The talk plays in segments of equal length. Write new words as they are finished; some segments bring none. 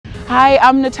Hi,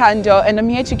 I'm Natando and I'm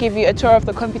here to give you a tour of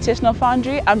the Computational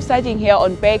Foundry. I'm studying here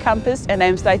on Bay Campus and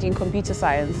I'm studying computer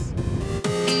science.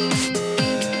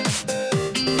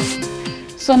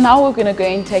 So now we're going to go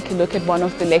and take a look at one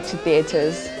of the lecture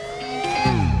theatres.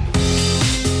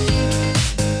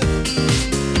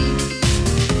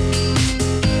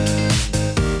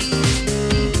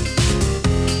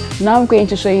 Now I'm going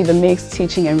to show you the Mixed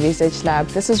Teaching and Research Lab.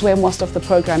 This is where most of the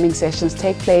programming sessions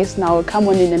take place. Now come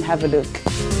on in and have a look.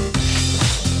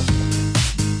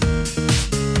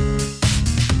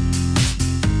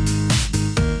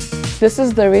 This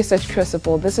is the Research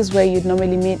Crucible. This is where you'd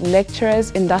normally meet lecturers,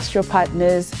 industrial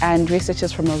partners, and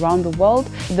researchers from around the world.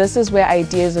 This is where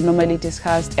ideas are normally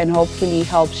discussed and hopefully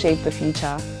help shape the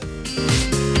future.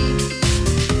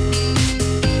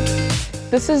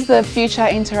 This is the Future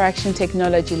Interaction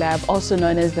Technology Lab, also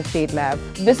known as the FEED Lab.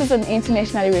 This is an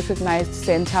internationally recognized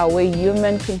center where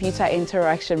human-computer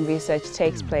interaction research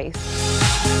takes place.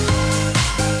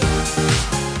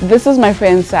 This is my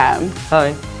friend Sam.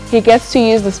 Hi. He gets to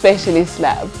use the Specialist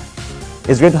Lab.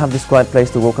 It's great to have this quiet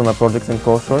place to work on my projects and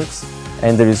courseworks,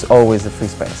 and there is always a free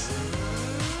space.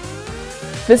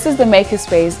 This is the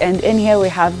makerspace, and in here we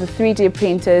have the 3D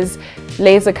printers,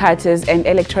 laser cutters and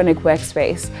electronic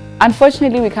workspace.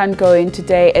 Unfortunately, we can't go in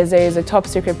today as there is a top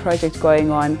secret project going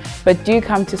on, but do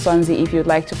come to Swansea if you'd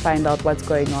like to find out what's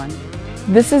going on.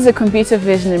 This is a computer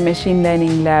vision and machine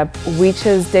learning lab, which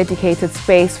has dedicated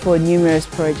space for numerous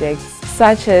projects,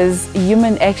 such as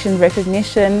human action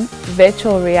recognition,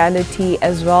 virtual reality,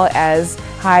 as well as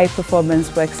high-performance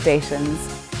workstations.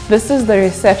 This is the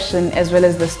reception as well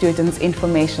as the students'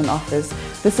 information office.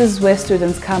 This is where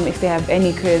students come if they have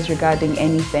any queries regarding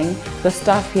anything. The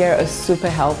staff here are super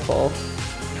helpful.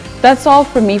 That's all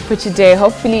from me for today.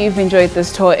 Hopefully you've enjoyed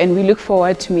this tour and we look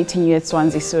forward to meeting you at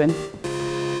Swansea soon.